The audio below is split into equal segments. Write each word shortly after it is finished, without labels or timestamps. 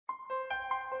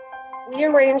We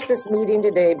arranged this meeting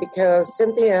today because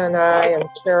Cynthia and I and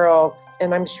Sheryl,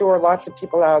 and I'm sure lots of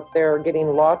people out there are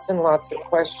getting lots and lots of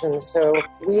questions. So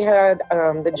we had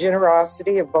the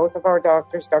generosity of both of our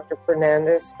doctors, Dr.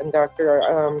 Fernandes and Dr.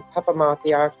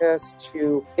 Papamatheakis,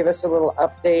 to give us a little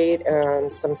update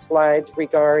and some slides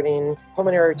regarding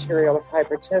pulmonary arterial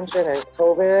hypertension and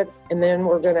COVID. And then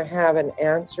we're going to have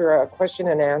a question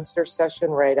and answer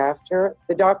session right after.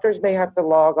 The doctors may have to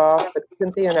log off, but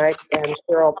Cynthia and I and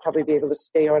Sheryl will probably be able to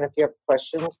stay on if you have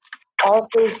questions.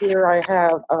 Also here I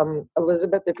have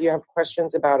Elizabeth if you have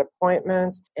questions about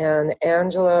appointments, and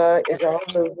Angela is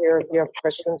also here if you have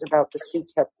questions about the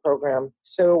CTEPH program.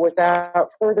 So without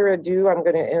further ado, I'm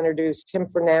going to introduce Tim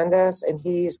Fernandes, and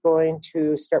he's going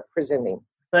to start presenting.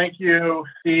 Thank you,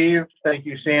 Steve. Thank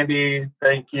you, Sandee.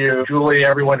 Thank you, Julie,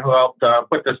 everyone who helped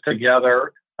put this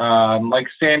together. Like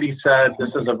Sandee said,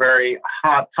 this is a very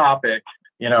hot topic.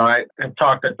 You know, I have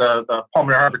talked at the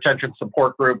pulmonary hypertension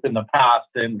support group in the past,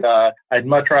 and I'd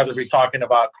much rather be talking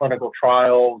about clinical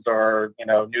trials or,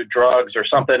 new drugs or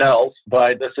something else.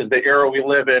 But this is the era we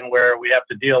live in where we have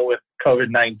to deal with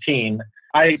COVID-19.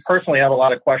 I personally have a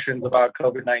lot of questions about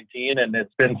COVID-19, and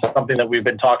it's been something that we've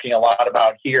been talking a lot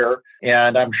about here.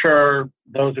 And I'm sure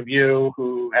those of you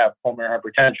who have pulmonary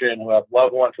hypertension, who have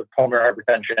loved ones with pulmonary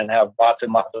hypertension, have lots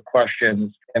and lots of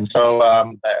questions. And so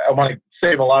I want to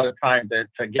save a lot of time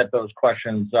to get those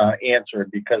questions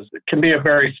answered, because it can be a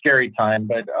very scary time.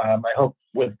 But I hope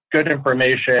with good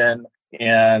information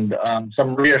and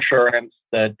some reassurance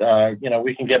that,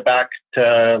 we can get back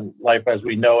to life as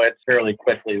we know it fairly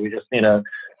quickly. We just need to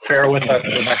bear with us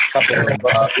for the next couple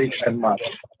of weeks and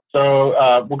months.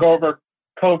 So we'll go over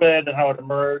COVID and how it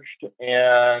emerged,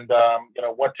 and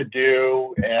what to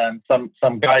do, and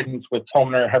some guidance with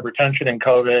pulmonary hypertension and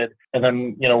COVID, and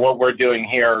then what we're doing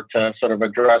here to sort of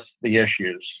address the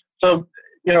issues. So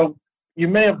you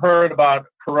may have heard about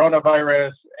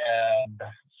coronavirus and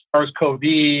SARS-CoV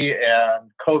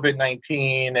and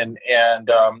COVID-19, and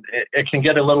it can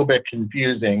get a little bit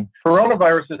confusing.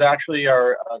 Coronaviruses actually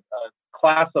are a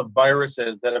class of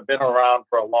viruses that have been around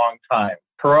for a long time.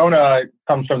 Corona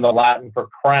comes from the Latin for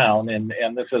crown, and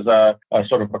this is a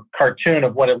sort of a cartoon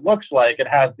of what it looks like. It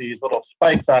has these little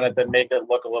spikes on it that make it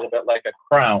look a little bit like a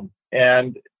crown.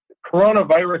 And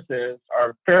coronaviruses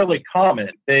are fairly common.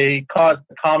 They cause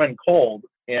the common cold,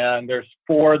 and there's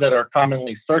 4 that are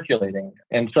commonly circulating.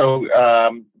 And so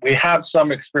we have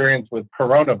some experience with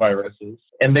coronaviruses,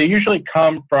 and they usually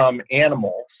come from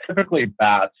animals, typically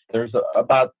bats. There's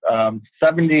about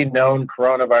 70 known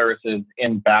coronaviruses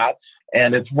in bats.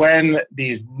 And it's when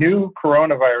these new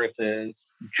coronaviruses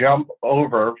jump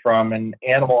over from an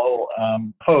animal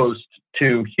host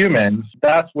to humans,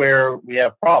 that's where we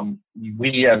have problems.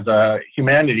 We as a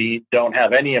humanity don't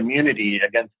have any immunity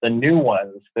against the new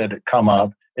ones that come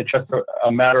up. It's just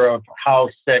a matter of how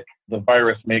sick the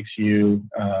virus makes you.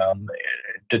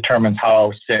 It determines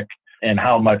how sick and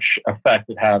how much effect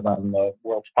it has on the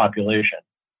world's population.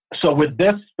 So with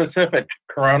this specific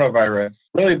coronavirus,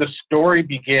 really the story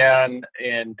began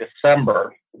in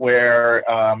December, where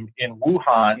in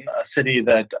Wuhan, a city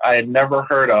that I had never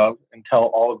heard of until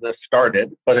all of this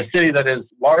started, but a city that is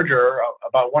larger,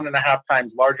 about 1.5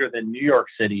 times larger than New York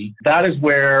City, that is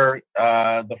where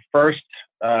the first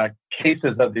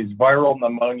cases of these viral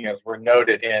pneumonias were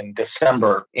noted in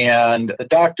December. And the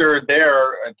doctor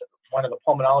there, one of the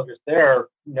pulmonologists there,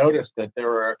 noticed that there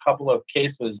were a couple of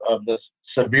cases of this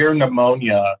severe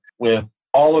pneumonia with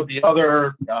all of the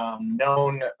other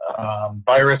known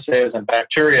viruses and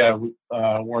bacteria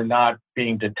were not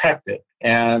being detected.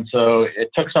 And so it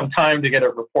took some time to get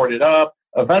it reported up.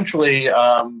 Eventually,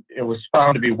 it was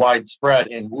found to be widespread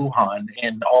in Wuhan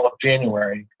in all of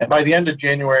January. And by the end of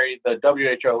January, the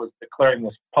WHO was declaring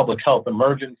this public health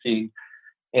emergency.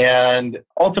 And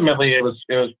ultimately, it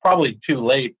was probably too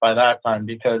late by that time,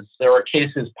 because there were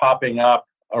cases popping up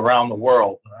around the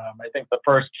world. I think the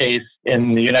first case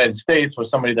in the United States was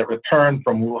somebody that returned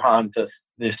from Wuhan to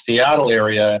the Seattle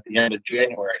area at the end of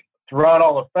January. Throughout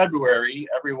all of February,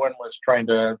 everyone was trying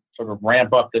to sort of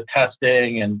ramp up the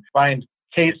testing and find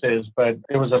cases, but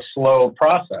it was a slow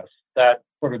process. That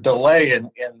sort of delay in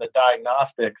the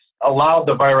diagnostics allowed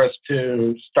the virus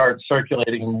to start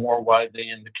circulating more widely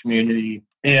in the community.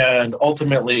 And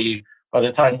ultimately, by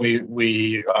the time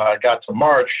we got to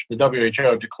March, the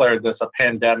WHO declared this a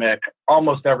pandemic.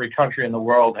 Almost every country in the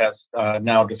world has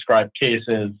now described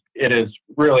cases. It is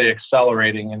really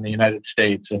accelerating in the United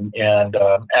States. And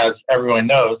as everyone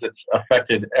knows, it's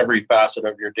affected every facet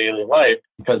of your daily life,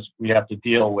 because we have to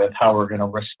deal with how we're going to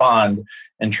respond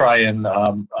and try and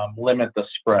limit the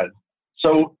spread.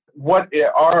 So what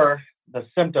are the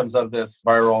symptoms of this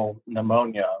viral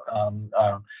pneumonia.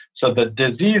 So the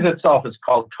disease itself is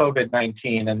called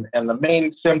COVID-19, and the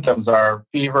main symptoms are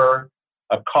fever,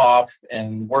 a cough,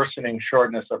 and worsening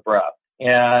shortness of breath.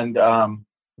 And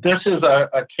this is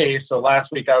a case. So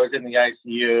last week I was in the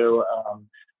ICU.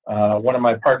 One of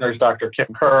my partners, Dr. Kim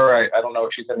Kerr, I don't know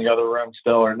if she's in the other room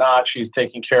still or not. She's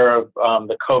taking care of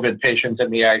the COVID patients in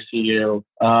the ICU.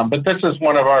 But this is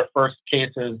one of our first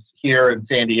cases here in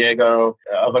San Diego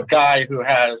of a guy who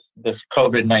has this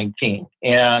COVID-19.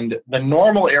 And the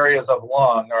normal areas of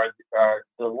lung are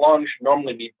the lungs should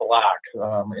normally be black,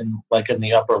 in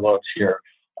the upper lobes here.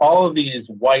 All of these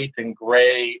white and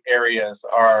gray areas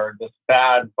are this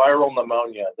bad viral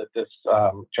pneumonia that this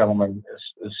gentleman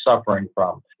is suffering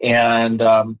from. And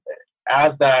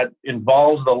as that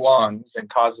involves the lungs and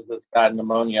causes this bad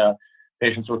pneumonia,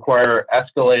 patients require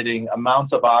escalating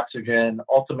amounts of oxygen,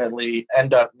 ultimately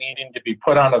end up needing to be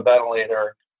put on a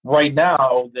ventilator. Right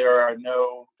now, there are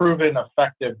no proven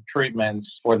effective treatments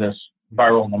for this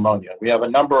viral pneumonia. We have a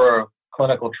number of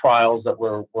clinical trials that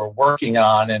we're working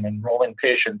on and enrolling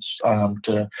patients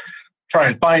to try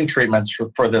and find treatments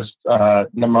for this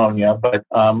pneumonia. But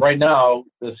right now,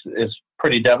 this is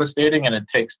pretty devastating, and it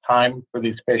takes time for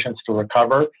these patients to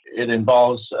recover. It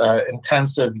involves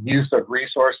intensive use of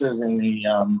resources in the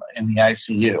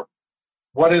ICU.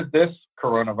 What is this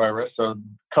coronavirus? So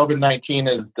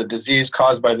COVID-19 is the disease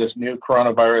caused by this new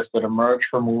coronavirus that emerged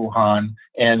from Wuhan,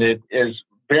 and it is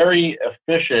very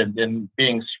efficient in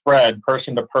being spread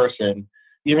person to person.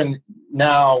 Even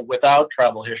now, without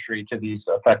travel history to these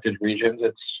affected regions,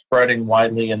 it's spreading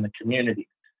widely in the community.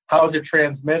 How is it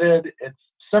transmitted? It's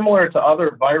similar to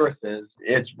other viruses.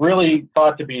 It's really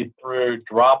thought to be through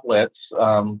droplets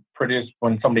produced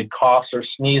when somebody coughs or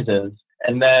sneezes.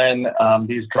 And then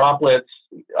these droplets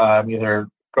either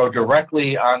go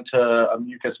directly onto a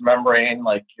mucous membrane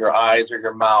like your eyes or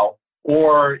your mouth,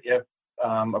 or if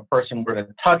a person were to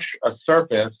touch a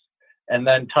surface and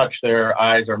then touch their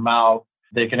eyes or mouth,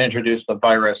 they can introduce the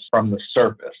virus from the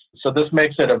surface. So this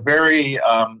makes it a very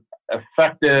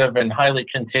effective and highly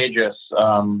contagious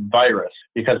virus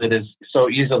because it is so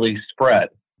easily spread.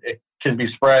 It can be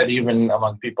spread even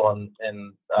among people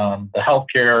in the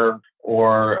healthcare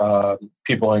or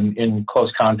people in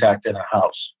close contact in a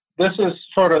house. This is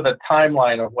sort of the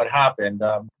timeline of what happened.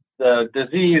 The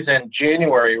disease in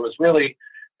January was really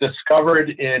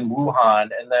discovered in Wuhan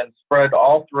and then spread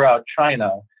all throughout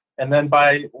China. And then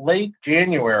by late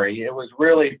January, it was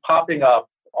really popping up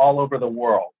all over the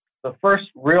world. The first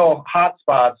real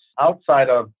hotspots outside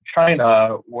of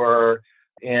China were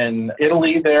in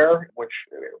Italy there, which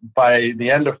by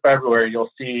the end of February, you'll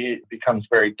see it becomes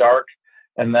very dark.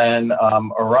 And then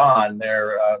Iran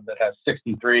there that has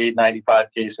 63, 95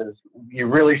 cases. You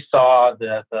really saw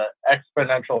the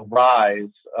exponential rise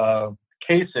of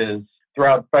cases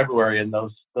throughout February in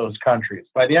those countries.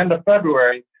 By the end of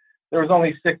February, there was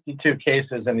only 62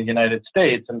 cases in the United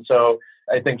States. And so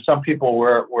I think some people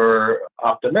were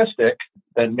optimistic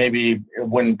that maybe it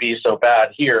wouldn't be so bad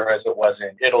here as it was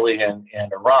in Italy and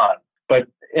Iran. But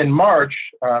in March,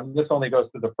 this only goes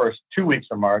through the first 2 weeks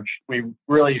of March, we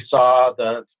really saw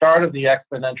the start of the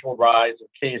exponential rise of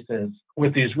cases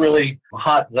with these really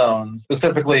hot zones,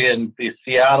 specifically in the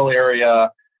Seattle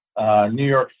area, New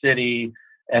York City,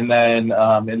 and then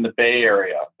in the Bay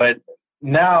Area. But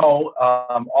now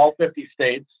all 50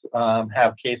 states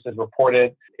have cases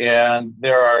reported, and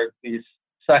there are these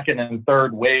second and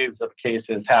third waves of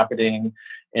cases happening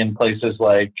in places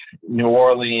like New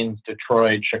Orleans,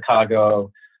 Detroit, Chicago,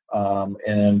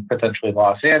 and potentially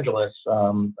Los Angeles.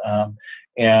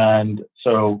 And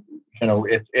so,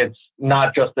 it's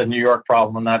not just a New York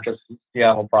problem, not just a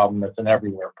Seattle problem, it's an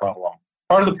everywhere problem.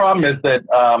 Part of the problem is that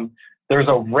there's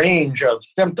a range of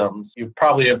symptoms. You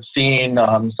probably have seen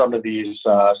some of these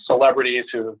celebrities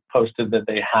who have posted that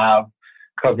they have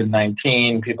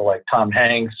COVID-19, people like Tom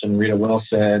Hanks and Rita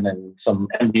Wilson and some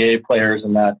NBA players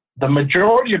and that. The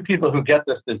majority of people who get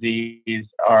this disease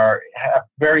have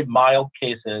very mild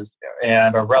cases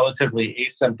and are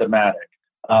relatively asymptomatic.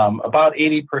 About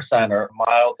 80% are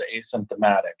mild to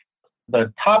asymptomatic.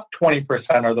 The top 20%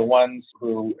 are the ones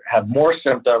who have more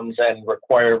symptoms and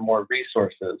require more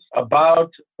resources.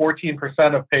 About 14%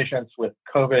 of patients with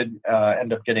COVID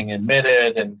end up getting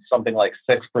admitted, and something like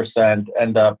 6%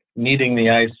 end up needing the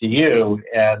ICU,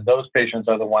 and those patients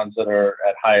are the ones that are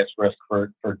at highest risk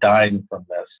for dying from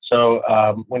this.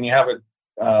 So when you have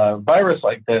a virus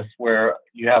like this where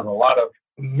you have a lot of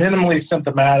minimally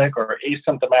symptomatic or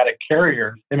asymptomatic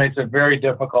carriers, it makes it very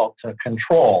difficult to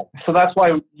control. So that's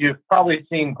why you've probably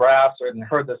seen graphs and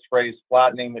heard this phrase,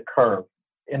 flattening the curve.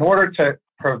 In order to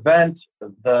prevent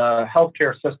the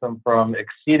healthcare system from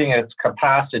exceeding its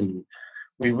capacity,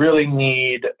 we really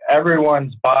need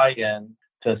everyone's buy-in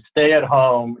to stay at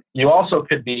home. You also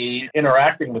could be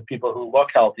interacting with people who look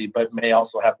healthy, but may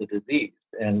also have the disease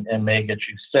and may get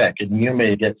you sick, and you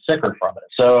may get sicker from it.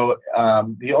 So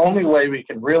the only way we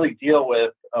can really deal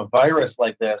with a virus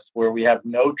like this, where we have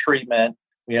no treatment,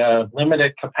 we have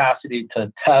limited capacity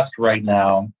to test right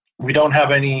now, we don't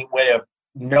have any way of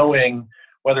knowing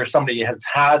whether somebody has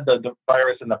had the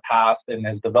virus in the past and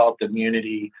has developed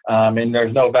immunity, and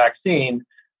there's no vaccine.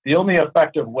 The only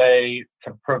effective way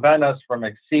to prevent us from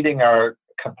exceeding our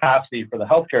capacity for the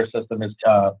healthcare system is,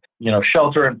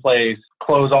 shelter in place,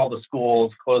 close all the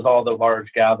schools, close all the large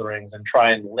gatherings, and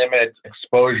try and limit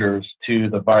exposures to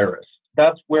the virus.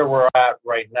 That's where we're at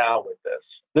right now with this.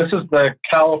 This is the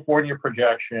California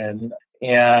projection.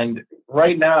 And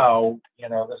right now,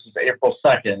 this is April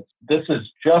 2nd. This is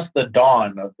just the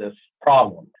dawn of this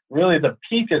problem. Really, the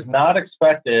peak is not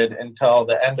expected until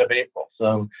the end of April.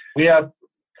 So we have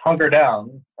hunker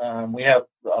down. We have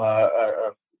a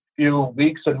few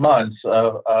weeks and months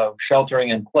of sheltering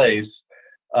in place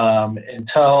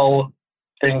until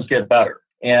things get better.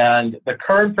 And the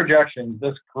current projections,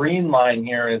 this green line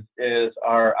here is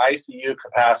our ICU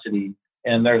capacity.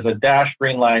 And there's a dashed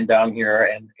green line down here.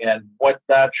 And what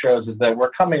that shows is that we're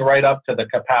coming right up to the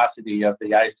capacity of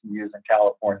the ICUs in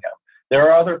California. There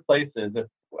are other places, if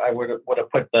I would have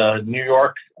put the New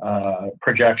York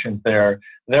projections there,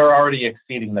 they're already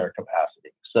exceeding their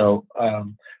capacity. So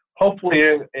hopefully,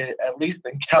 at least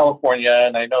in California,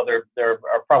 and I know there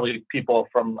are probably people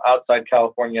from outside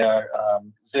California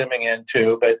zooming in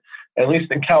too, but at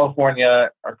least in California,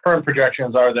 our current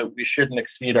projections are that we shouldn't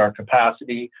exceed our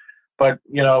capacity. But,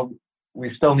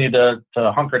 we still need to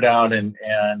hunker down and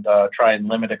try and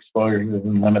limit exposures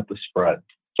and limit the spread.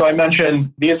 So I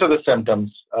mentioned these are the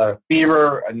symptoms: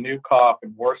 fever, a new cough,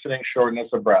 and worsening shortness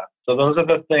of breath. So those are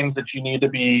the things that you need to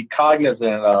be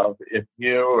cognizant of if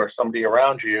you or somebody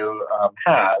around you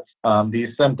has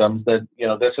these symptoms, that,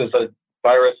 this is a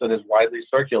virus that is widely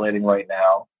circulating right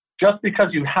now. Just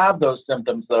because you have those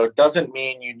symptoms, though, doesn't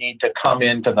mean you need to come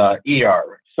into the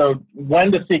ER. So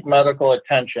when to seek medical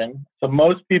attention. So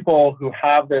most people who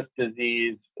have this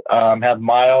disease have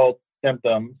mild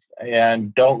symptoms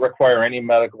and don't require any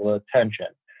medical attention.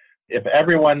 If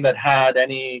everyone that had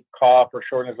any cough or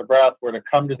shortness of breath were to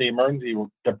come to the emergency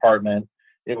department,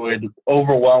 it would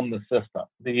overwhelm the system.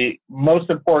 The most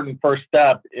important first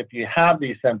step, if you have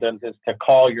these symptoms, is to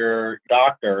call your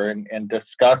doctor and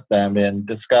discuss them and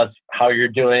discuss how you're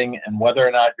doing and whether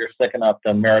or not you're sick enough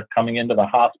to merit coming into the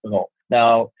hospital.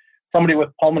 Now, somebody with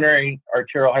pulmonary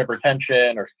arterial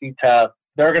hypertension or CTEPH,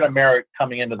 they're going to merit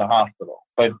coming into the hospital.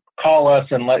 But call us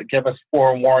and give us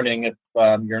forewarning if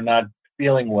you're not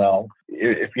feeling well.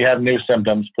 If you have new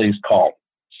symptoms, please call.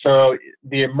 So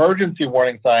the emergency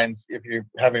warning signs, if you're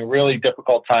having really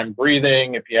difficult time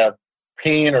breathing, if you have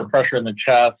pain or pressure in the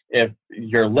chest, if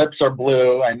your lips are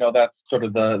blue, I know that's sort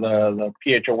of the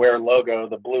phaware logo,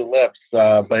 the blue lips,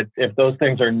 but if those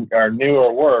things are new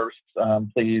or worse,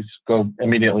 please go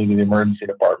immediately to the emergency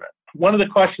department. One of the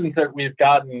questions that we've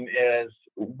gotten is,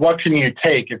 what can you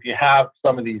take if you have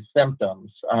some of these symptoms,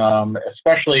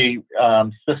 especially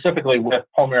specifically with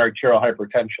pulmonary arterial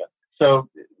hypertension? So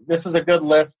this is a good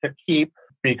list to keep,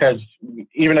 because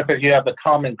even if you have the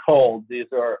common cold, these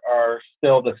are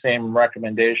still the same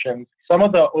recommendations. Some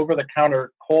of the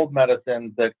over-the-counter cold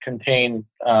medicines that contain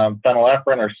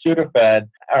phenylephrine or Sudafed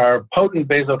are potent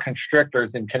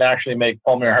vasoconstrictors and can actually make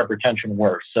pulmonary hypertension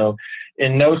worse. So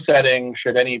in no setting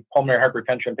should any pulmonary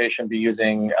hypertension patient be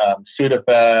using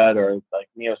Sudafed or like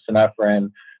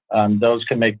neosynephrine. Those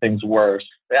can make things worse.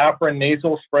 The Afrin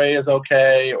nasal spray is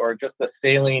okay, or just the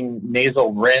saline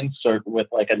nasal rinse or with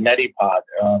like a neti pot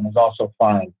is also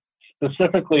fine.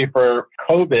 Specifically for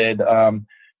COVID,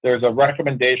 there's a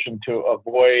recommendation to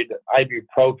avoid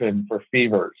ibuprofen for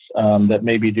fevers that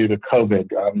may be due to COVID.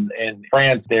 In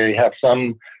France, they have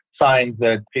some signs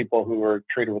that people who were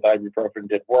treated with ibuprofen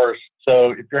did worse.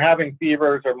 So if you're having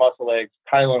fevers or muscle aches,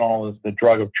 Tylenol is the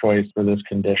drug of choice for this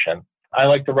condition. I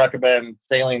like to recommend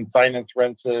saline sinus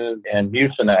rinses and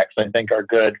Mucinex, I think, are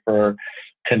good for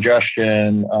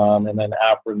congestion, and then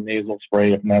Afrin nasal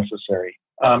spray if necessary.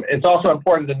 It's also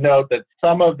important to note that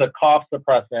some of the cough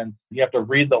suppressants, you have to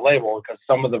read the label, because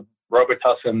some of the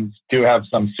Robitussin do have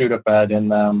some Sudafed in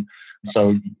them.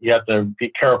 So you have to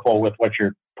be careful with what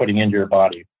you're putting into your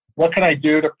body. What can I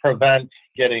do to prevent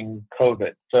getting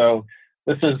COVID? So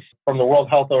this is from the World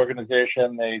Health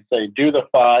Organization. They say, do the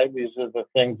 5. These are the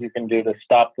things you can do to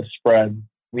stop the spread.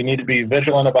 We need to be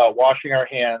vigilant about washing our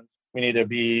hands, We need to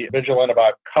be vigilant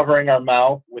about covering our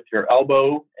mouth with your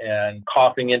elbow and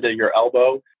coughing into your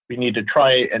elbow. We need to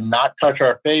try and not touch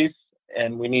our face,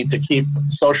 and we need to keep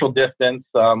social distance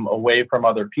away from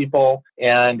other people.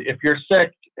 And if you're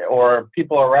sick or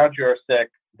people around you are sick,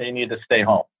 they need to stay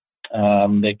home.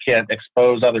 They can't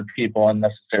expose other people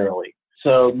unnecessarily.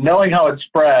 So knowing how it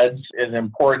spreads is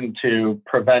important to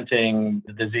preventing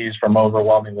the disease from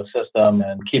overwhelming the system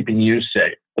and keeping you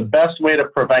safe. The best way to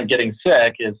prevent getting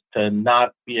sick is to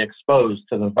not be exposed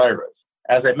to the virus.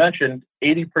 As I mentioned,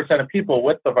 80% of people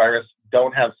with the virus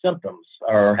don't have symptoms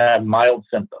or have mild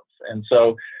symptoms. And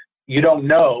so you don't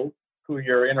know who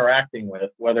you're interacting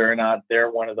with, whether or not they're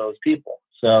one of those people.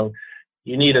 So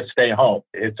you need to stay home.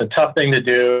 It's a tough thing to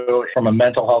do from a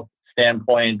mental health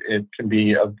standpoint. It can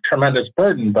be a tremendous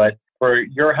burden, but for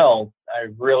your health, I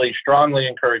really strongly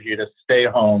encourage you to stay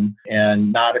home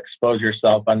and not expose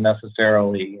yourself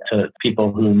unnecessarily to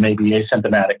people who may be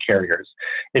asymptomatic carriers.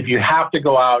 If you have to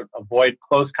go out, avoid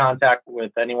close contact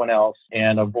with anyone else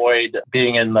and avoid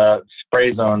being in the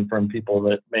spray zone from people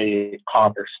that may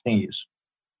cough or sneeze.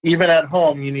 Even at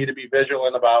home, you need to be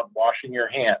vigilant about washing your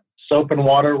hands. Soap and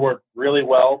water work really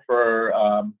well for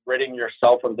ridding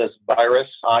yourself of this virus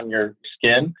on your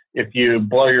skin. If you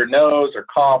blow your nose or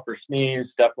cough or sneeze,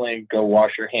 definitely go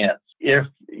wash your hands. If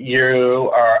you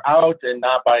are out and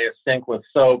not by a sink with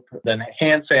soap, then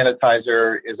hand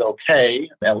sanitizer is okay.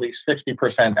 At least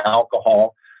 60%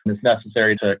 alcohol is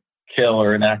necessary to kill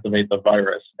or inactivate the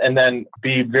virus. And then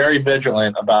be very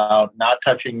vigilant about not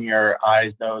touching your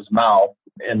eyes, nose, mouth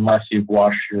unless you've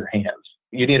washed your hands.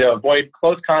 You need to avoid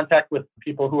close contact with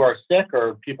people who are sick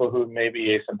or people who may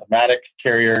be asymptomatic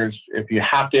carriers. If you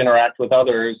have to interact with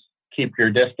others, keep your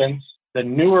distance. The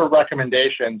newer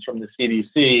recommendations from the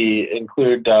CDC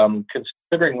include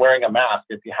considering wearing a mask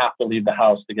if you have to leave the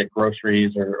house to get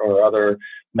groceries or other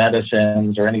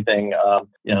medicines or anything.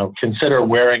 Consider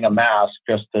wearing a mask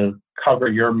just to cover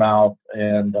your mouth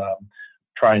and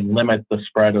try and limit the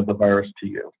spread of the virus to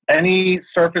you. Any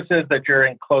surfaces that you're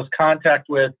in close contact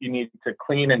with, you need to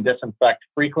clean and disinfect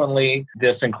frequently.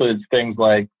 This includes things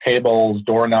like tables,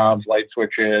 doorknobs, light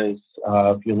switches.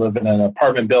 If you live in an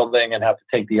apartment building and have to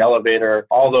take the elevator,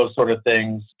 all those sort of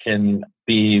things can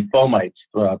be fomites,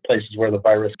 places where the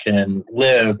virus can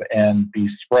live and be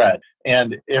spread.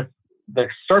 And if the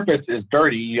surface is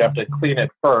dirty, you have to clean it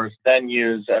first, then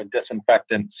use a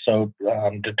disinfectant, soap,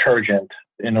 detergent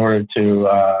in order to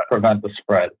prevent the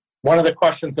spread. One of the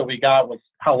questions that we got was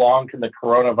how long can the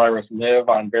coronavirus live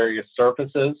on various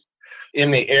surfaces?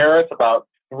 In the air, it's about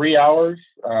 3 hours.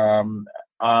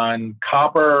 On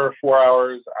copper, 4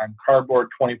 hours. On cardboard,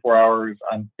 24 hours.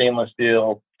 On stainless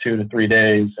steel, 2 to 3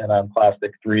 days. And on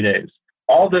plastic, 3 days.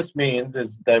 All this means is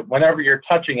that whenever you're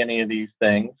touching any of these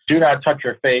things, do not touch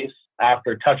your face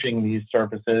after touching these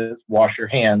surfaces. Wash your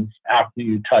hands after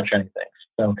you touch anything.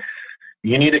 So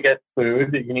you need to get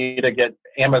food, you need to get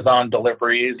Amazon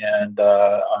deliveries, and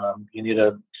you need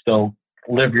to still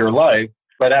live your life.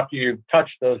 But after you've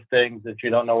touched those things that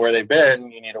you don't know where they've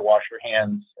been, you need to wash your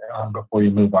hands before you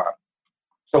move on.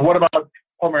 So what about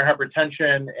pulmonary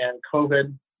hypertension and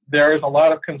COVID? There is a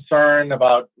lot of concern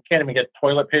about you can't even get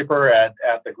toilet paper at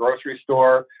the grocery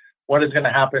store. What is going to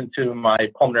happen to my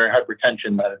pulmonary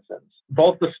hypertension medicines?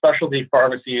 Both the specialty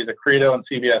pharmacies, Accredo and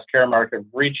CVS Caremark, have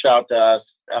reached out to us,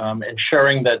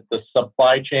 ensuring that the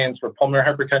supply chains for pulmonary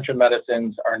hypertension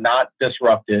medicines are not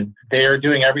disrupted. They are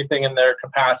doing everything in their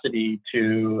capacity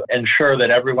to ensure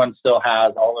that everyone still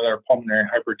has all of their pulmonary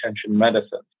hypertension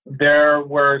medicines. There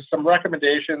were some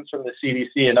recommendations from the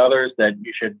CDC and others that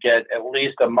you should get at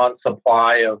least a month's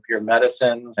supply of your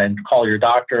medicines and call your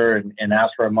doctor and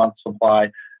ask for a month's supply.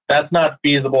 That's not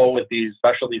feasible with these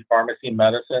specialty pharmacy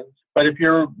medicines. But if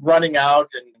you're running out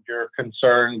and you're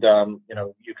concerned,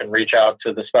 you can reach out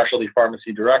to the specialty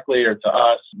pharmacy directly or to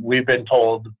us. We've been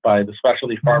told by the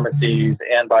specialty pharmacies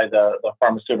and by the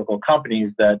pharmaceutical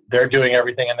companies that they're doing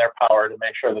everything in their power to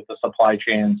make sure that the supply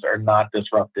chains are not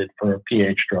disrupted for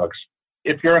PH drugs.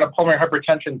 If you're in a pulmonary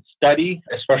hypertension study,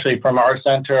 especially from our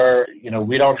center,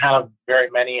 we don't have very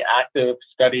many active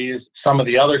studies. Some of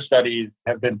the other studies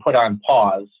have been put on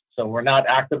pause. So we're not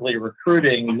actively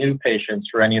recruiting new patients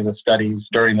for any of the studies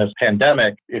during this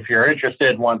pandemic. If you're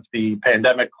interested, once the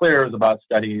pandemic clears about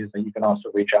studies, then you can also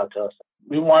reach out to us.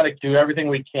 We want to do everything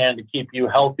we can to keep you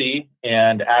healthy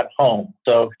and at home.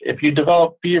 So if you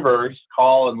develop fevers,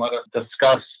 call and let us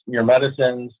discuss your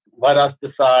medicines. Let us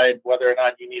decide whether or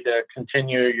not you need to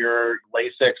continue your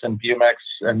Lasix and Bumex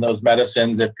and those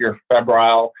medicines if you're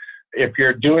febrile. If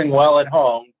you're doing well at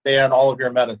home, stay on all of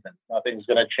your medicines. Nothing's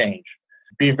going to change.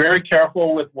 Be very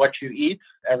careful with what you eat.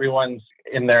 Everyone's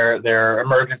in their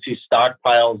emergency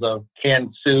stockpiles of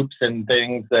canned soups and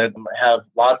things that have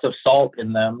lots of salt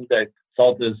in them. That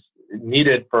salt is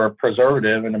needed for a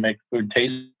preservative and to make food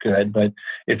taste good. But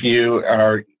if you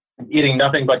are eating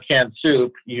nothing but canned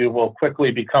soup, you will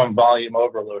quickly become volume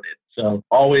overloaded. So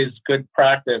always good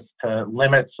practice to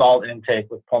limit salt intake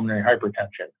with pulmonary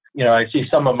hypertension. I see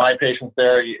some of my patients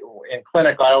there in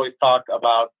clinic. I always talk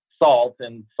about salt,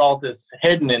 and salt is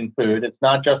hidden in food. It's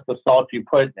not just the salt you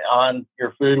put on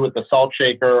your food with the salt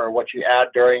shaker or what you add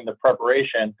during the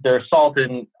preparation. There's salt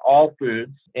in all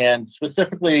foods, and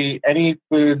specifically any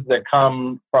foods that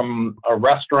come from a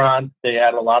restaurant, they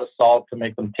add a lot of salt to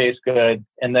make them taste good.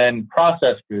 And then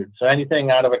processed foods. So anything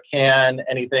out of a can,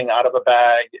 anything out of a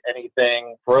bag,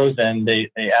 anything frozen, they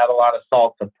add a lot of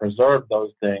salt to preserve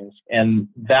those things. And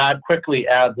that quickly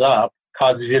adds up,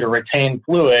 causes you to retain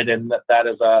fluid, and that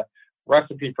is a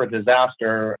recipe for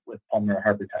disaster with pulmonary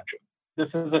hypertension. This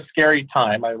is a scary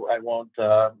time. I won't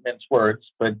mince words,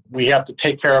 but we have to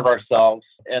take care of ourselves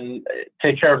and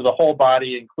take care of the whole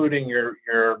body, including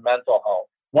your mental health.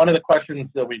 One of the questions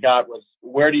that we got was,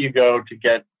 where do you go to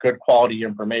get good quality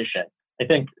information? I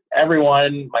think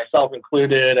everyone, myself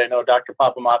included, I know Dr.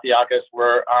 Papamatheakis,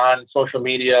 we're on social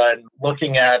media and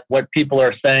looking at what people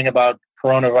are saying about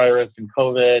coronavirus and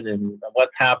COVID and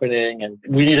what's happening. And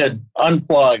we need to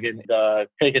unplug and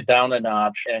take it down a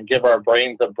notch and give our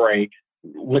brains a break.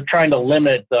 We're trying to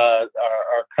limit our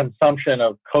consumption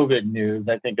of COVID news,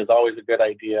 I think, is always a good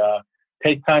idea.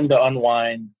 Take time to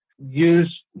unwind.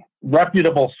 Use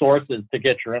reputable sources to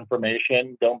get your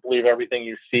information. Don't believe everything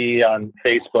you see on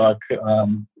Facebook.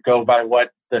 Go by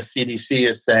what the CDC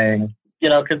is saying.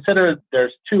 Consider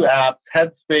there's two apps,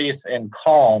 Headspace and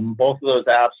Calm. Both of those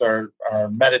apps are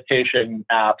meditation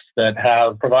apps that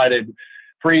have provided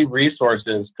free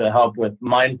resources to help with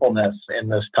mindfulness in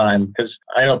this time. Because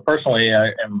I know personally I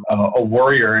am a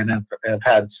worrier and have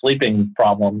had sleeping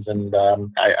problems, and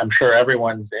I'm sure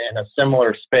everyone's in a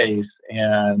similar space.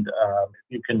 And if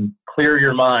you can clear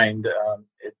your mind,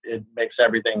 it makes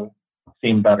everything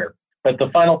seem better. But the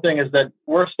final thing is that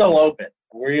we're still open.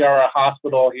 We are a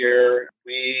hospital here.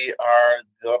 We are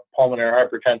the pulmonary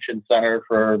hypertension center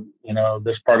for,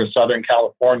 this part of Southern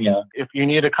California. If you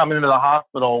need to come into the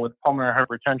hospital with pulmonary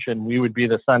hypertension, we would be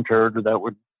the center that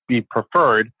would be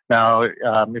preferred. Now,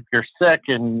 if you're sick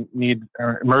and need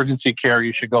emergency care,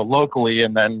 you should go locally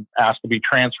and then ask to be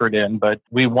transferred in. But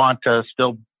we want to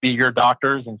still be your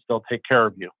doctors and still take care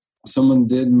of you. Someone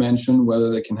did mention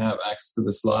whether they can have access to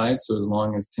the slides. So as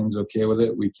long as Tim's okay with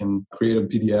it, we can create a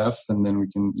PDF and then we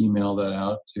can email that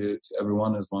out to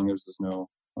everyone as long as there's no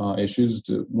issues.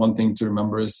 One thing to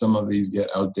remember is some of these get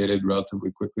outdated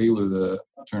relatively quickly with a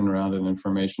turnaround and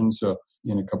information. So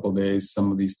in a couple of days,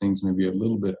 some of these things may be a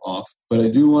little bit off. But I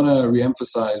do want to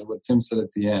reemphasize what Tim said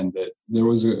at the end, that there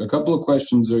was a couple of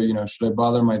questions there, should I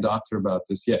bother my doctor about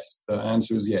this? Yes. The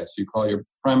answer is yes. You call your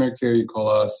primary care, you call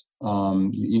us,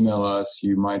 you email us,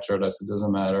 you MyChart us, it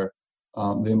doesn't matter.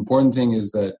 The important thing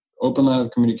is that open line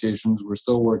of communications, we're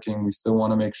still working. We still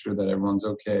want to make sure that everyone's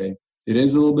okay. It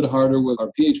is a little bit harder with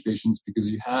our PH patients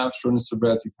because you have shortness of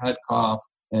breath, you've had cough,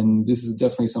 and this is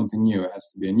definitely something new. It has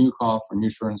to be a new cough or new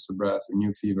shortness of breath or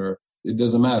new fever. It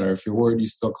doesn't matter. If you're worried, you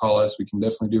still call us. We can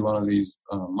definitely do one of these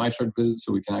MyChart visits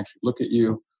so we can actually look at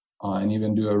you and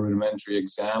even do a rudimentary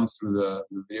exam through the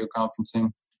video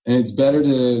conferencing. And it's better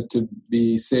to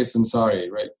be safe than sorry,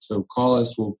 right? So call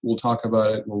us, we'll talk about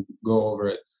it, we'll go over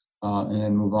it, and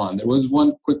then move on. There was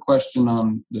one quick question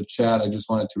on the chat I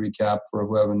just wanted to recap for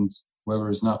whoever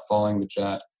is not following the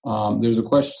chat. There's a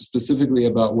question specifically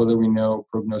about whether we know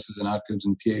prognosis and outcomes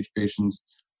in PH patients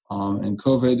and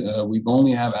COVID. We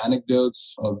only have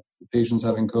anecdotes of patients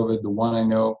having COVID. The one I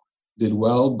know did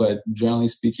well, but generally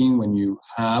speaking, when you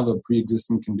have a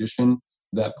pre-existing condition,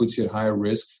 that puts you at higher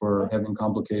risk for having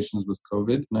complications with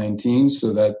COVID-19,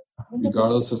 so that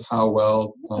regardless of how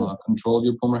well controlled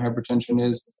your pulmonary hypertension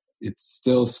is, it's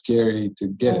still scary to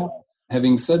get it.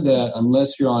 Having said that,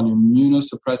 unless you're on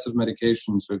immunosuppressive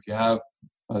medication, so if you have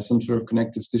some sort of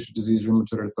connective tissue disease,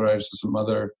 rheumatoid arthritis, or some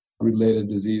other related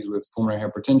disease with pulmonary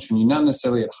hypertension, you're not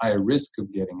necessarily at higher risk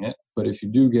of getting it, but if you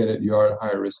do get it, you are at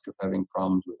higher risk of having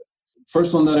problems with it.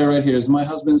 First one that I write here is, my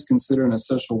husband's considered an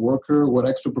essential worker. What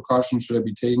extra precautions should I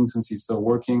be taking since he's still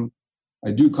working?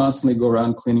 I do constantly go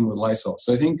around cleaning with Lysol.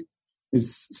 So I think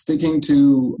it's sticking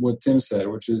to what Tim said,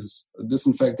 which is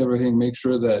disinfect everything. Make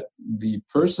sure that the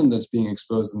person that's being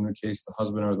exposed, in the case the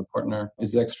husband or the partner,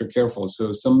 is extra careful.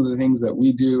 So some of the things that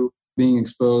we do, being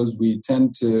exposed, we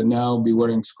tend to now be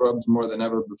wearing scrubs more than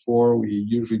ever before. We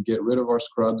usually get rid of our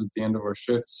scrubs at the end of our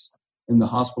shifts in the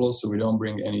hospital, so we don't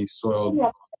bring any soiled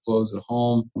clothes at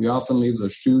home. We often leave our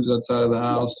shoes outside of the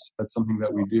house. That's something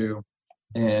that we do.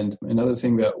 And another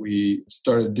thing that we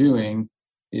started doing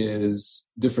is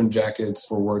different jackets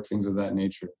for work, things of that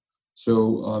nature.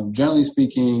 So generally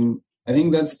speaking, I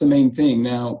think that's the main thing.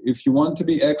 Now, if you want to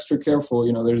be extra careful,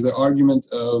 there's the argument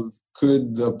of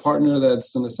could the partner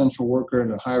that's an essential worker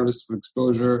at a high risk of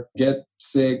exposure get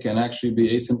sick and actually be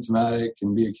asymptomatic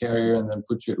and be a carrier and then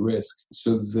put you at risk?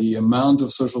 So the amount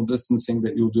of social distancing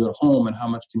that you'll do at home and how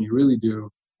much can you really do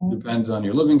depends on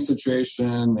your living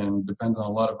situation and depends on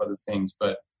a lot of other things.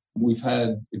 But we've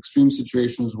had extreme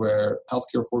situations where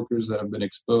healthcare workers that have been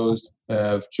exposed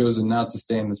have chosen not to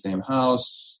stay in the same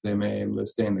house. They may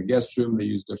stay in the guest room. They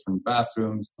use different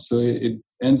bathrooms. So it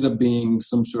ends up being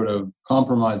some sort of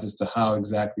compromise as to how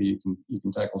exactly you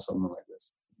can tackle something like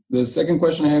this. The second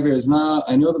question I have here is,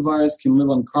 I know the virus can live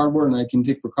on cardboard and I can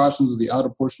take precautions with the outer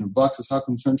portion of boxes. How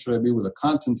concerned should I be with the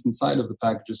contents inside of the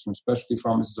packages from specialty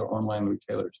pharmacies or online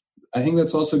retailers? I think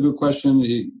that's also a good question.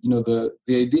 The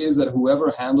idea is that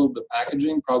whoever handled the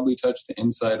packaging probably touched the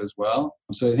inside as well.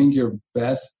 So I think your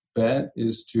best bet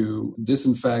is to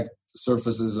disinfect the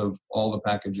surfaces of all the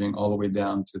packaging all the way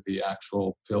down to the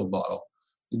actual pill bottle.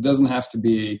 It doesn't have to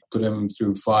be put them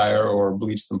through fire or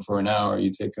bleach them for an hour.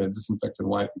 You take a disinfectant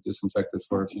wipe, you disinfect it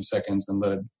for a few seconds and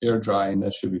let it air dry, and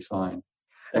that should be fine.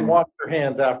 And wash your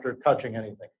hands after touching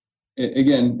anything.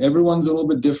 Again, everyone's a little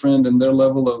bit different, and their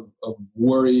level of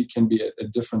worry can be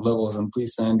at different levels. And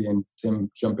please, Sandee and Tim,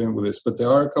 jump in with this. But there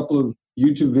are a couple of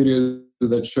YouTube videos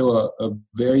that show a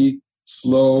very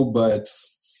slow but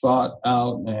thought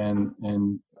out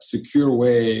and secure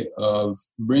way of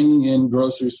bringing in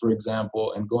groceries, for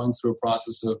example, and going through a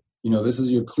process of, this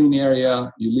is your clean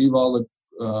area. You leave all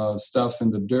the stuff in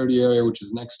the dirty area, which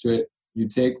is next to it. You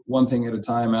take one thing at a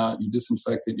time out. You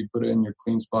disinfect it. You put it in your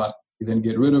clean spot. You then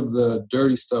get rid of the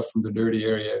dirty stuff from the dirty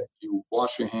area. You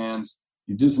wash your hands.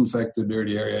 You disinfect the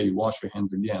dirty area. You wash your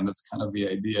hands again. That's kind of the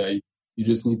idea. You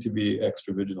just need to be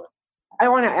extra vigilant. I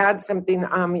want to add something.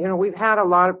 We've had a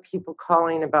lot of people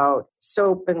calling about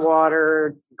soap and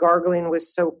water, gargling with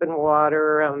soap and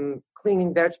water,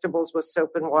 cleaning vegetables with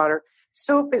soap and water.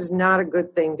 Soap is not a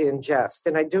good thing to ingest,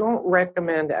 and I don't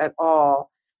recommend at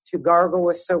all to gargle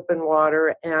with soap and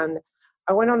water. And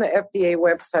I went on the FDA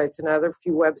websites and other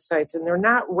few websites, and they're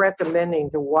not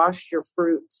recommending to wash your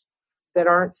fruits that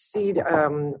aren't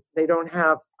they don't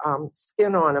have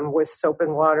skin on them with soap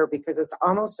and water, because it's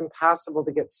almost impossible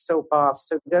to get soap off.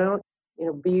 So don't,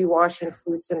 be washing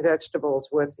fruits and vegetables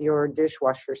with your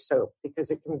dishwasher soap, because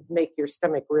it can make your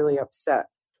stomach really upset.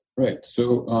 Right.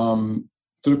 So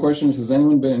the question is, has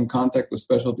anyone been in contact with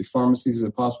specialty pharmacies? Is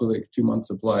it possible like 2 months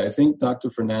supply? I think Dr.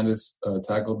 Fernandes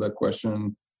tackled that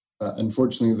question.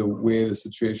 Unfortunately, the way the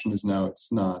situation is now,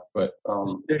 it's not. But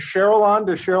is Sheryl on?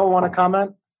 Does Sheryl want to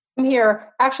comment? I'm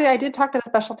here. Actually, I did talk to the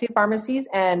specialty pharmacies,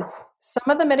 and some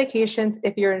of the medications,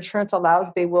 if your insurance allows,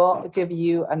 they will give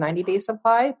you a 90-day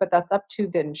supply, but that's up to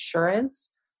the insurance.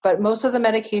 But most of the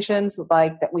medications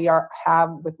like that we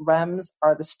have with REMS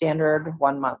are the standard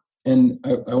 1 month. And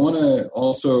I want to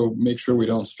also make sure we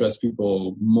don't stress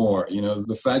people more.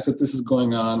 The fact that this is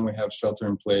going on, we have shelter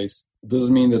in place,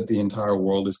 doesn't mean that the entire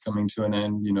world is coming to an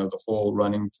end. The whole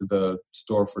running to the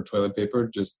store for toilet paper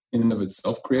just in and of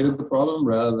itself created the problem,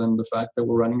 rather than the fact that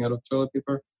we're running out of toilet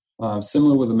paper.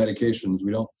 Similar with the medications,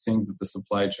 we don't think that the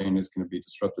supply chain is going to be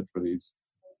disrupted for these.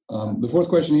 The fourth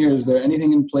question here, is there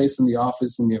anything in place in the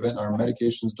office in the event our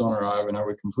medications don't arrive and are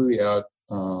we completely out?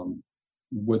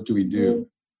 What do we do?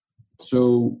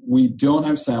 So we don't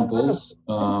have samples.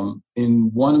 In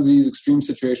one of these extreme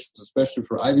situations, especially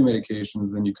for IV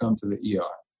medications, then you come to the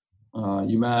ER.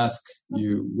 You mask,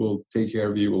 we'll take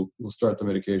care of you, we'll start the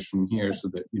medication here so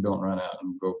that you don't run out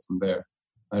and go from there.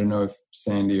 I don't know if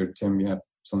Sandee or Tim, you have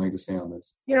something to say on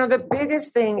this. The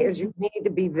biggest thing is you need to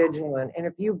be vigilant. And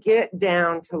if you get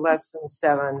down to less than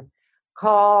 7,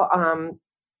 call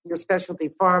your specialty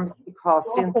pharmacy, call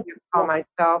Cynthia, call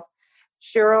myself.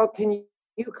 Sheryl, can you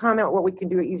comment what we can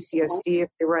do at UCSD if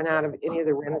they run out of any of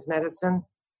the REMS medicine?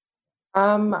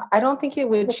 I don't think it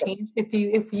would change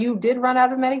if you did run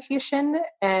out of medication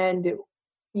and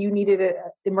you needed it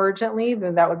emergently,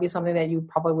 then that would be something that you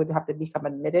probably would have to become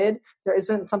admitted. There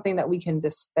isn't something that we can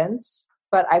dispense,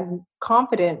 but I'm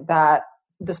confident that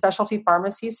the specialty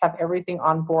pharmacies have everything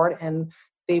on board and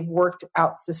they've worked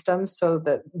out systems so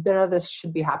that none of this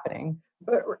should be happening.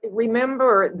 But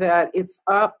remember that it's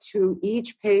up to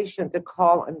each patient to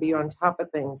call and be on top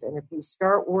of things. And if you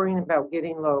start worrying about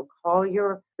getting low, call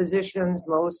your physicians.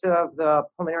 Most of the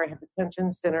pulmonary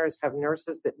hypertension centers have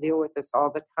nurses that deal with this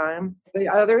all the time. The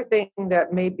other thing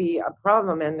that may be a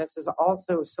problem, and this is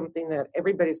also something that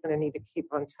everybody's going to need to keep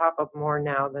on top of more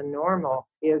now than normal,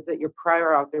 is that your prior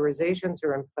authorizations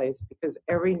are in place, because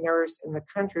every nurse in the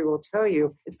country will tell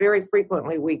you it's very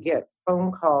frequently we get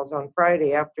phone calls on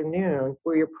Friday afternoon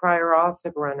where your prior auths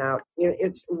have run out.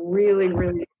 It's really,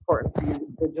 really important for you to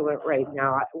be vigilant right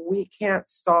now. We can't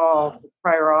solve the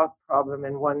prior auth problem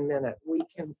in 1 minute. We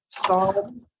can solve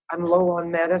I'm low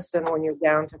on medicine when you're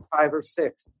down to 5 or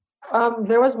 6.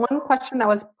 There was one question that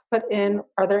was put in.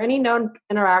 Are there any known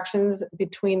interactions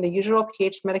between the usual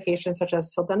PH medications such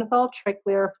as sildenafil,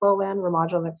 triclor, Flolan,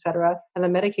 Remodulin, etc., and the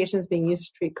medications being used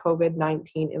to treat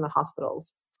COVID-19 in the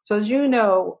hospitals? So as you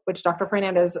know, which Dr.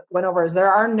 Fernandes went over, is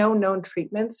there are no known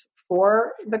treatments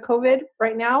for the COVID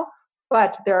right now,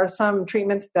 but there are some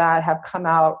treatments that have come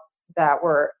out that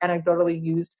were anecdotally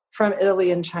used from Italy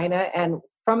and China. And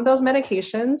from those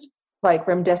medications, like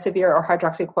remdesivir or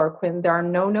hydroxychloroquine, there are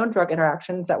no known drug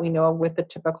interactions that we know of with the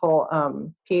typical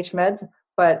PH meds.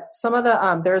 But some of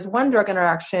the, there's one drug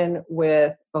interaction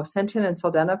with bosentan and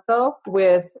sildenafil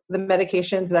with the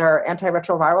medications that are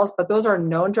antiretrovirals, but those are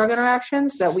known drug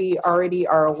interactions that we already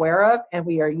are aware of and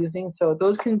we are using. So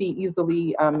those can be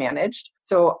easily managed.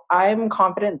 So I'm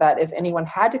confident that if anyone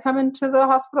had to come into the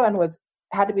hospital and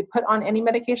had to be put on any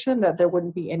medication, that there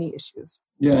wouldn't be any issues.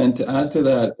 Yeah, and to add to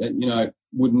that, I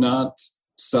would not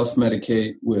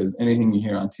self-medicate with anything you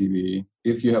hear on TV.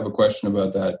 If you have a question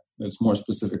about that, it's more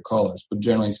specific, call us. But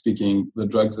generally speaking, the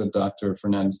drugs that Dr.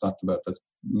 Fernandes talked about, that's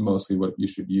mostly what you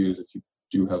should use if you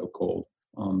do have a cold.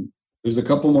 There's a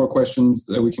couple more questions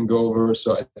that we can go over.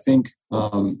 So I think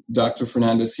Dr.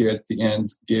 Fernandes here at the end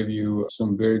gave you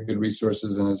some very good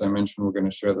resources. And as I mentioned, we're going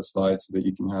to share the slides so that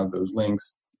you can have those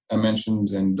links. I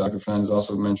mentioned, and Dr. Fernandes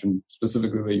also mentioned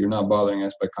specifically that you're not bothering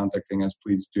us by contacting us,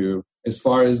 please do. As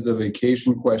far as the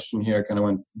vacation question here, I kind of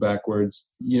went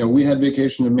backwards. We had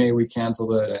vacation in May, we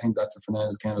canceled it. I think Dr.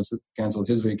 Fernandes canceled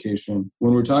his vacation.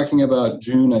 When we're talking about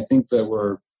June, I think that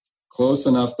we're close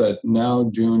enough that now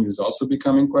June is also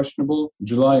becoming questionable.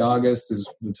 July, August is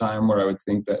the time where I would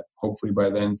think that hopefully by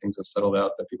then things have settled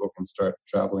out, that people can start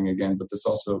traveling again. But this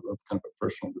also kind of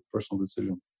a personal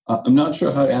decision. I'm not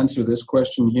sure how to answer this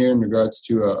question here in regards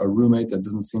to a roommate that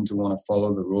doesn't seem to want to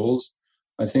follow the rules.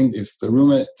 I think if the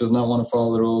roommate does not want to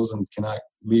follow the rules and cannot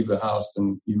leave the house,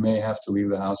 then you may have to leave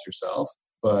the house yourself.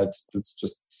 But this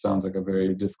just sounds like a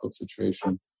very difficult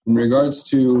situation. In regards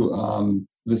to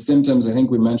the symptoms, I think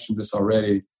we mentioned this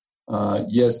already.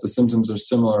 Yes, the symptoms are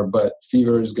similar, but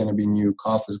fever is going to be new,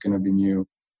 cough is going to be new,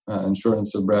 and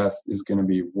shortness of breath is going to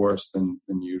be worse than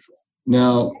usual.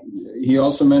 Now, he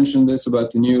also mentioned this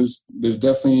about the news. There's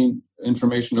definitely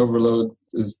information overload.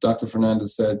 As Dr. Fernandes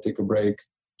said, take a break.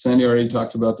 Sandee already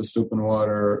talked about the soup and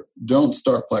water. Don't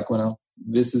start Plaquenil.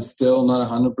 This is still not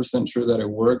 100% sure that it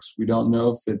works. We don't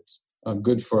know if it's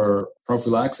good for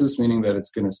prophylaxis, meaning that it's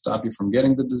going to stop you from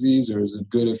getting the disease, or is it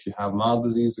good if you have mild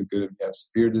disease, is it good if you have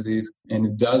severe disease? And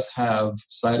it does have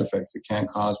side effects. It can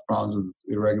cause problems with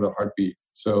irregular heartbeat.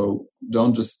 So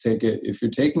don't just take it. If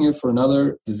you're taking it for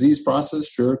another disease process,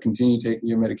 sure, continue taking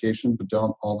your medication, but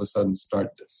don't all of a sudden start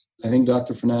this. I think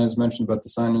Dr. Fernandes mentioned about the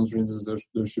sinus rinses.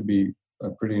 Those should be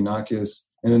pretty innocuous.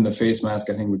 And then the face mask,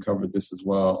 I think we covered this as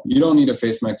well. You don't need a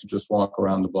face mask to just walk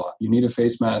around the block. You need a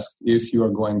face mask if you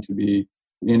are going to be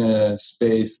in a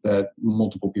space that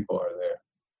multiple people are there.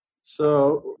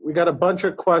 So we got a bunch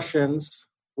of questions.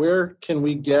 Where can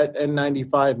we get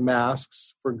N95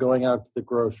 masks for going out to the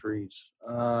groceries?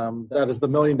 That is the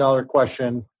 $1 million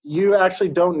question. You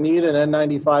actually don't need an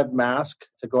N95 mask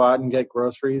to go out and get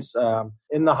groceries.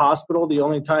 In the hospital, the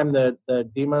only time that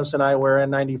Demos and I wear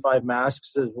N95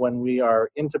 masks is when we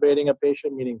are intubating a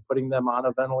patient, meaning putting them on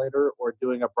a ventilator or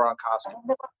doing a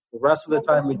bronchoscopy. The rest of the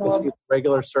time, we just use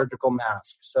regular surgical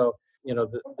masks. So,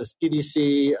 the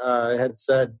CDC had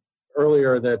said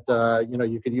earlier that,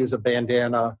 you could use a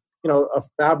bandana. A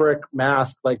fabric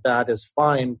mask like that is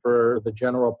fine for the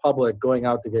general public going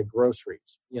out to get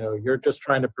groceries. You're just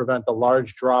trying to prevent the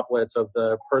large droplets of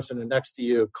the person next to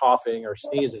you coughing or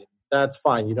sneezing. That's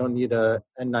fine. You don't need a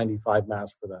N95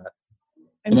 mask for that.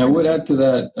 And I would add to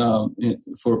that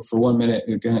for 1 minute.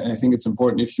 Again, I think it's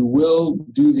important. If you will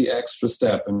do the extra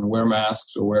step and wear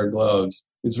masks or wear gloves,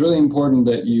 it's really important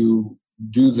that you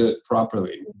do that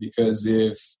properly, because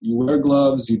if you wear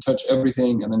gloves, you touch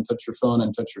everything and then touch your phone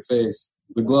and touch your face,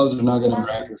 the gloves are not going to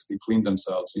miraculously clean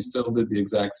themselves. You still did the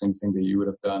exact same thing that you would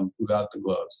have done without the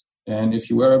gloves. And if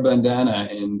you wear a bandana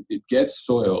and it gets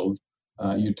soiled,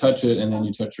 you touch it and then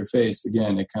you touch your face,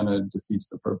 again, it kind of defeats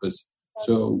the purpose.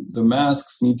 So the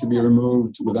masks need to be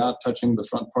removed without touching the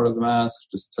front part of the mask.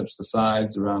 Just touch the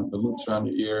sides, around the loops around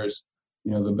your ears.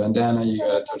 The bandana, you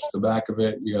got to touch the back of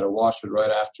it. You got to wash it right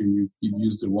after you've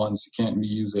used it once. You can't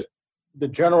reuse it. The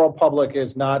general public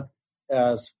is not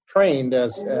as trained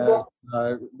as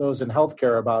those in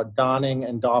healthcare about donning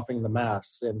and doffing the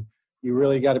masks. And you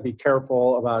really got to be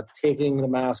careful about taking the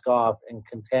mask off and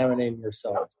contaminating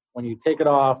yourself. When you take it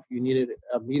off, you need to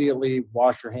immediately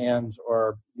wash your hands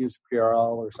or use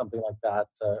PRL or something like that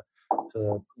to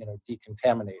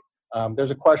decontaminate.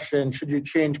 There's a question: should you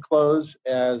change clothes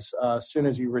as soon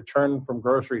as you return from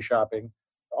grocery shopping?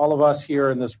 All of us here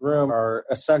in this room are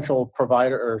essential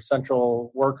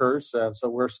workers, and so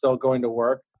we're still going to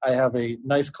work. I have a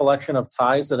nice collection of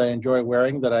ties that I enjoy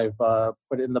wearing that I've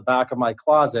put in the back of my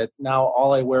closet. Now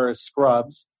all I wear is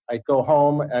scrubs. I go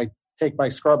home, I take my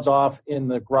scrubs off in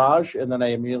the garage, and then I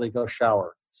immediately go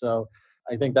shower. So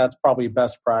I think that's probably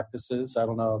best practices. I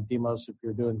don't know, Demos, if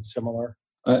you're doing similar.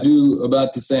 I do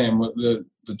about the same. The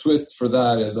twist for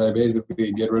that is I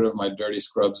basically get rid of my dirty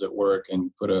scrubs at work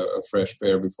and put a fresh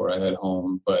pair before I head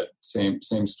home. But same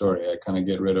story. I kind of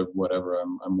get rid of whatever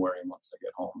I'm wearing once I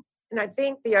get home. And I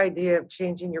think the idea of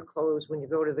changing your clothes when you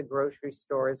go to the grocery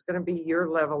store is going to be your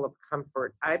level of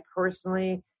comfort. I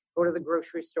personally go to the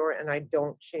grocery store and I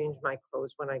don't change my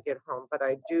clothes when I get home, but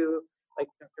I do, like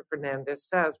Dr. Fernandes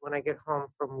says, when I get home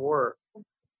from work.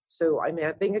 So, I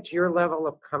think it's your level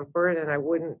of comfort, and I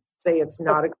wouldn't say it's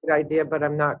not a good idea, but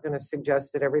I'm not going to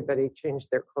suggest that everybody change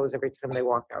their clothes every time they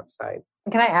walk outside.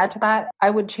 Can I add to that? I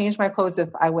would change my clothes if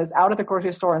I was out at the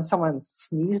grocery store and someone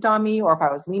sneezed on me, or if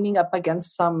I was leaning up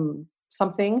against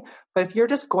something. But if you're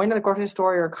just going to the grocery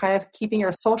store, you're kind of keeping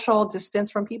your social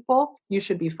distance from people, you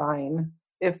should be fine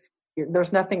if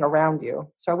there's nothing around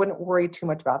you. So I wouldn't worry too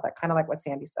much about that, kind of like what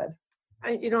Sandee said.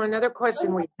 Another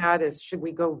question we had is, should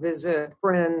we go visit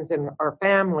friends and our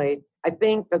family? I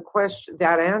think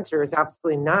that answer is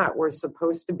absolutely not. We're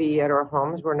supposed to be at our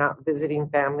homes. We're not visiting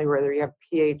family, whether you have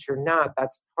PH or not.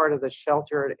 That's part of the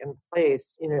shelter in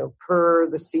place. Per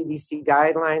the CDC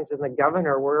guidelines and the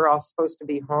governor, we're all supposed to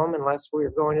be home unless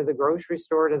we're going to the grocery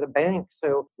store or to the bank.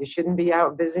 So you shouldn't be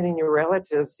out visiting your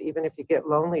relatives. Even if you get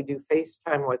lonely, do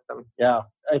FaceTime with them. Yeah,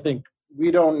 I think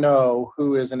we don't know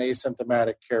who is an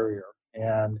asymptomatic carrier.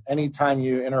 And anytime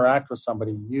you interact with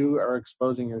somebody, you are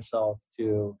exposing yourself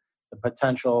to the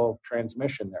potential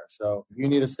transmission there. So you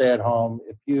need to stay at home.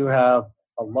 If you have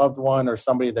a loved one or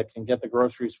somebody that can get the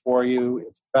groceries for you,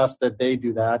 it's best that they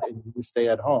do that and you stay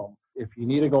at home. If you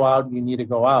need to go out, you need to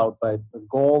go out. But the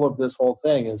goal of this whole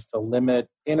thing is to limit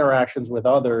interactions with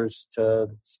others to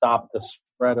stop the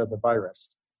spread of the virus.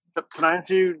 Can I ask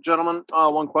you, gentlemen,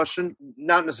 one question?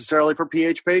 Not necessarily for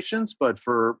PH patients, but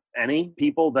for any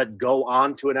people that go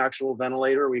on to an actual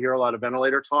ventilator. We hear a lot of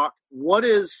ventilator talk. What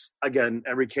is, again,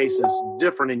 every case is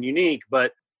different and unique,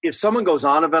 but if someone goes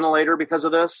on a ventilator because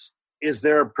of this, is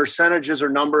there percentages or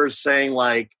numbers saying,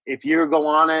 like, if you go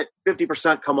on it,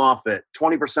 50% come off it,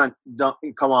 20% don't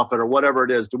come off it, or whatever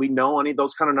it is? Do we know any of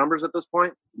those kind of numbers at this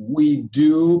point? We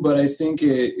do, but I think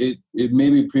it may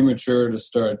be premature to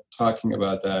start talking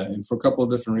about that, and for a couple of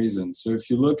different reasons. So if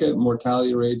you look at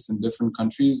mortality rates in different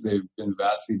countries, they've been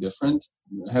vastly different.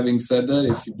 Having said that,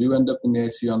 if you do end up in the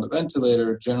ICU on the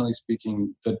ventilator, generally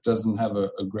speaking, that doesn't have a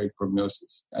great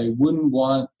prognosis. I wouldn't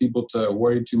want people to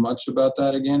worry too much about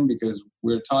that again, because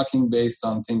we're talking based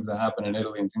on things that happen in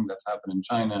Italy and things that's happened in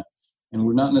China, and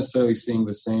we're not necessarily seeing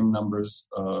the same numbers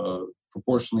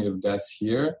proportionally of deaths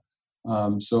here.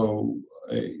 So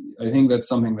I think that's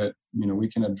something that we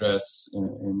can address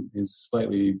and is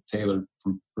slightly tailored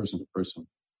from person to person.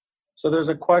 So there's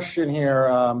a question here.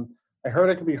 I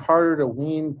heard it can be harder to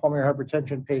wean pulmonary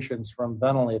hypertension patients from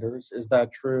ventilators. Is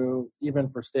that true, even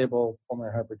for stable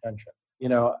pulmonary hypertension?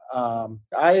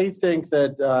 I think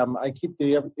that I keep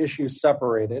the issues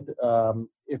separated.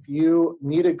 If you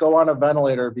need to go on a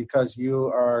ventilator because you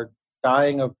are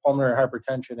dying of pulmonary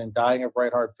hypertension and dying of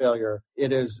right heart failure,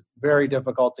 it is very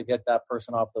difficult to get that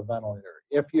person off the ventilator.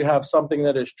 If you have something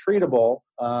that is treatable,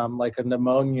 like a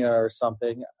pneumonia or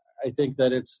something, I think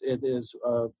that it is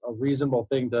a reasonable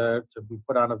thing to be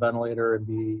put on a ventilator and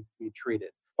be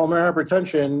treated. Pulmonary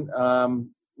hypertension,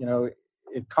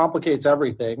 it complicates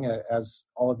everything, as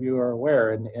all of you are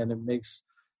aware, and it makes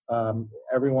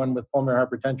everyone with pulmonary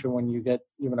hypertension, when you get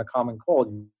even a common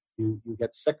cold, you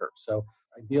get sicker. So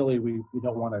ideally, we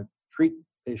don't want to treat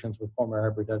patients with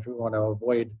pulmonary hypertension. We want to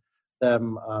avoid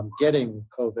them getting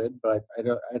COVID, but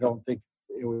I don't think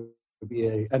it would would be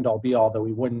a end-all be-all that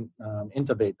we wouldn't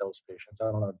intubate those patients. I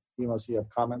don't know. Demos, you have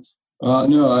comments?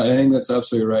 No, I think that's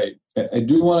absolutely right. I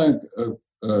do want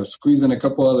to squeeze in a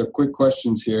couple other quick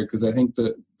questions here because I think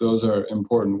that those are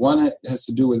important. One has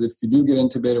to do with if you do get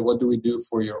intubated, what do we do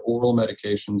for your oral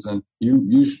medications? And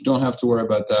you don't have to worry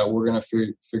about that. We're going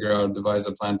to figure out, devise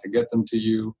a plan to get them to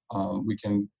you. We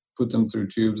can put them through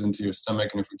tubes into your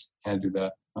stomach, and if we can't do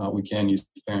that, we can use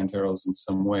parenterals in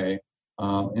some way.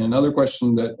 And another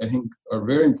question that I think are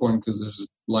very important because there's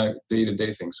like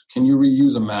day-to-day things. Can you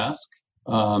reuse a mask?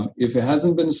 If it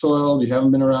hasn't been soiled, you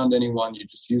haven't been around anyone, you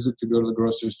just use it to go to the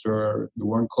grocery store, you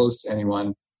weren't close to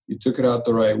anyone, you took it out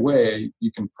the right way,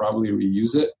 you can probably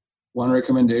reuse it. One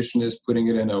recommendation is putting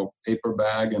it in a paper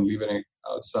bag and leaving it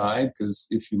outside, because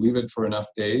if you leave it for enough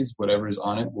days, whatever is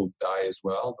on it will die as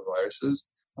well, the viruses.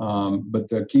 But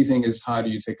the key thing is, how do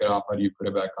you take it off? How do you put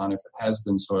it back on if it has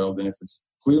been soiled? And if it's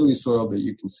clearly soiled that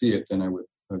you can see it, then I would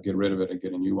get rid of it and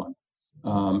get a new one.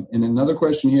 And another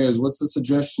question here is, what's the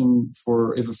suggestion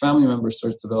for if a family member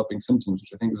starts developing symptoms,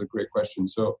 which I think is a great question.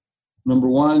 So number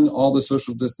one, all the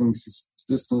social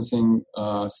distancing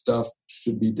stuff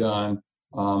should be done.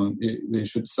 They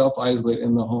should self-isolate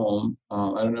in the home.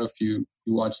 I don't know if you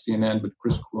watch CNN, but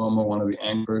Chris Cuomo, one of the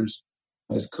anchors,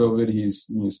 has COVID. He's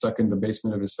stuck in the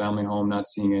basement of his family home, not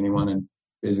seeing anyone, and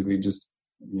basically just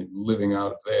living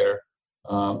out there.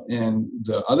 And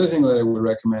the other thing that I would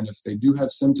recommend, if they do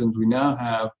have symptoms, we now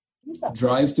have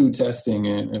drive-through testing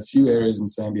in a few areas in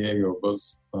San Diego, both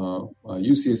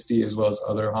UCSD as well as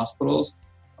other hospitals.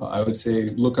 I would say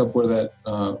look up where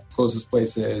that closest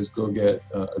place is, go get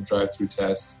a drive-through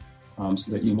test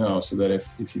so that you know, so that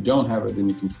if you don't have it, then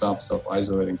you can stop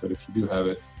self-isolating. But if you do have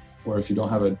it, or if you don't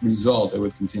have a result, I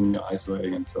would continue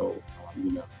isolating until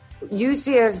you know.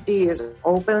 UCSD is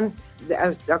open.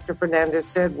 As Dr. Fernandes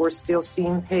said, we're still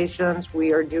seeing patients.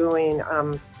 We are doing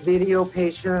video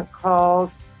patient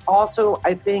calls. Also,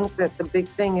 I think that the big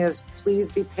thing is please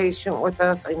be patient with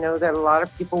us. I know that a lot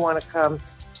of people want to come,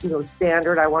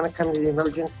 standard. I want to come to the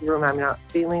emergency room. I'm not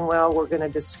feeling well. We're going to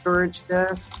discourage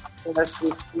this unless we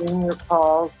screen your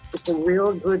calls. It's a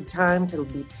real good time to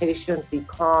be patient, be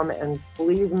calm, and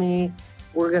believe me,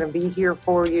 we're going to be here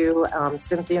for you,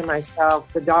 Cynthia,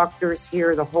 myself, the doctors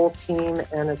here, the whole team.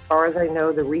 And as far as I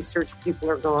know, the research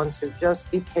people are going. So just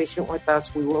be patient with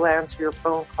us. We will answer your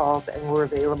phone calls, and we're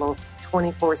available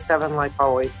 24/7 like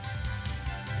always.